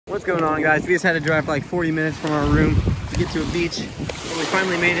What's going on, guys? We just had to drive like 40 minutes from our room to get to a beach, but we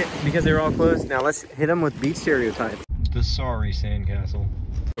finally made it because they were all closed. Now let's hit them with beach stereotypes. The sorry sandcastle.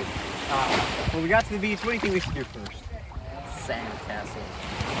 When we got to the beach, what do you think we should do first? Sandcastle.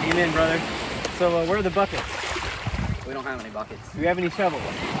 Amen, brother. So where are the buckets? We don't have any buckets. Do we have any shovels? We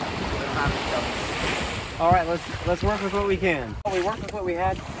don't have any shovels. All right, let's work with what we can. We worked with what we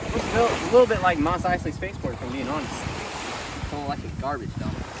had. It's a little bit like Mos Eisley Spaceport, if I'm being honest. It's all like a garbage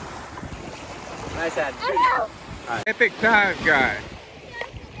dump. Nice ad. Right. Epic dive guy.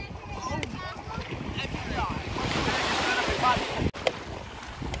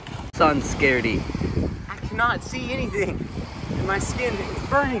 Sun scaredy. I cannot see anything. And my skin is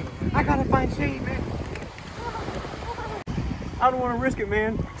burning. I gotta find shade, man. I don't want to risk it,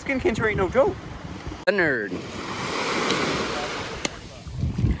 man. Skin cancer ain't no joke. The nerd.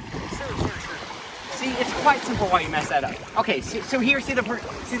 See, it's quite simple why you mess that up. Okay, so here, see the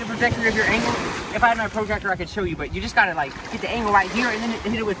projector of your angle? If I had my protractor, I could show you, but you just gotta like get the angle right here and then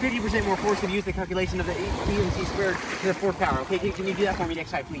hit it with 50% more force if you use the calculation of the EMC squared to the fourth power. Okay, can you do that for me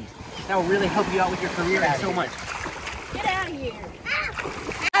next time, please? That will really help you out with your career and so much. Get out of here.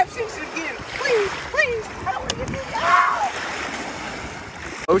 I'm sensitive again. Please, please. I don't want to get this. Ah!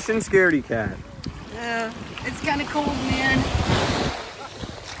 Ocean scaredy cat. Yeah, it's kind of cold, man.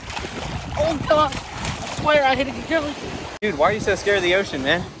 Oh, God. I swear I hit a killer. Dude, why are you so scared of the ocean,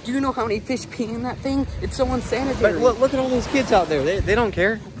 man? Do you know how many fish pee in that thing? It's so unsanitary. But look at all those kids out there. They don't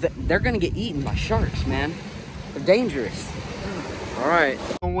care. They're gonna get eaten by sharks, man. They're dangerous. All right.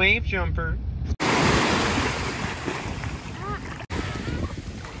 A wave jumper.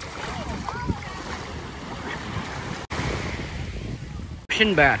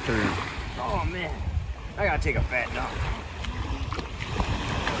 Ocean bathroom. Oh, man. I gotta take a fat dump.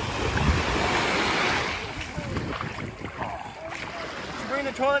 Did you bring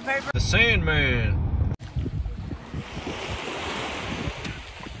the toilet paper? The Sandman.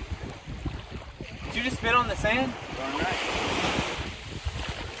 Did you just spit on the sand?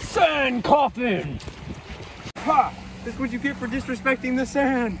 Sand coffin. Ha! That's what you get for disrespecting the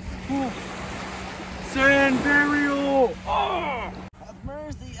sand. Sand burial. Oh! Have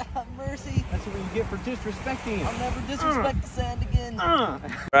mercy, have mercy. That's what you get for disrespecting it. I'll never disrespect the sand again.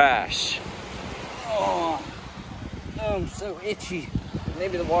 Trash. Oh, I'm so itchy.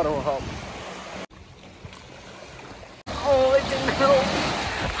 Maybe the water will help. Oh, it didn't help.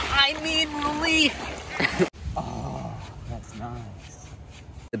 I need relief. Oh, that's nice.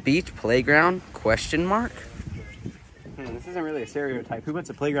 The beach playground? Question mark? This isn't really a stereotype. Who puts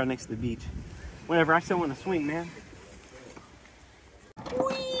a playground next to the beach? Whatever, I still want to swing, man.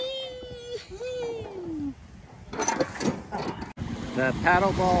 The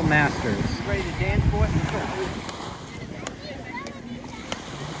paddleball masters. Ready to dance, boy?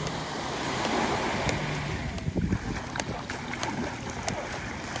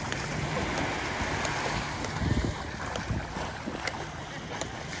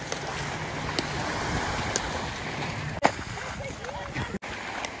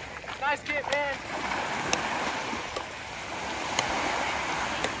 Nice get, man.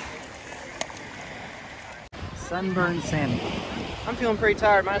 Sunburned Sandy. I'm feeling pretty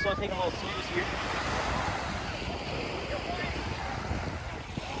tired. Might as well take a little snooze here.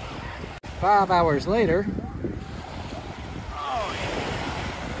 5 hours later. Oh,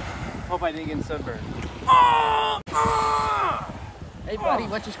 yeah. Hope I didn't get sunburned. Hey, buddy,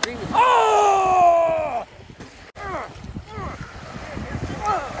 what you screaming?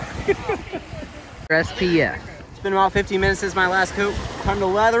 SPF. It's been about 15 minutes since my last coat. Time to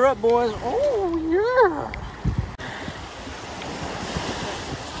lather up, boys. Oh, yeah.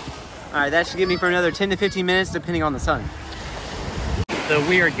 All right, that should get me for another 10 to 15 minutes, depending on the sun. The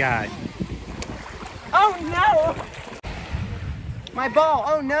weird guy. Oh, no! My ball,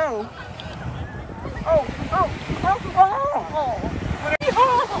 oh, no. Oh,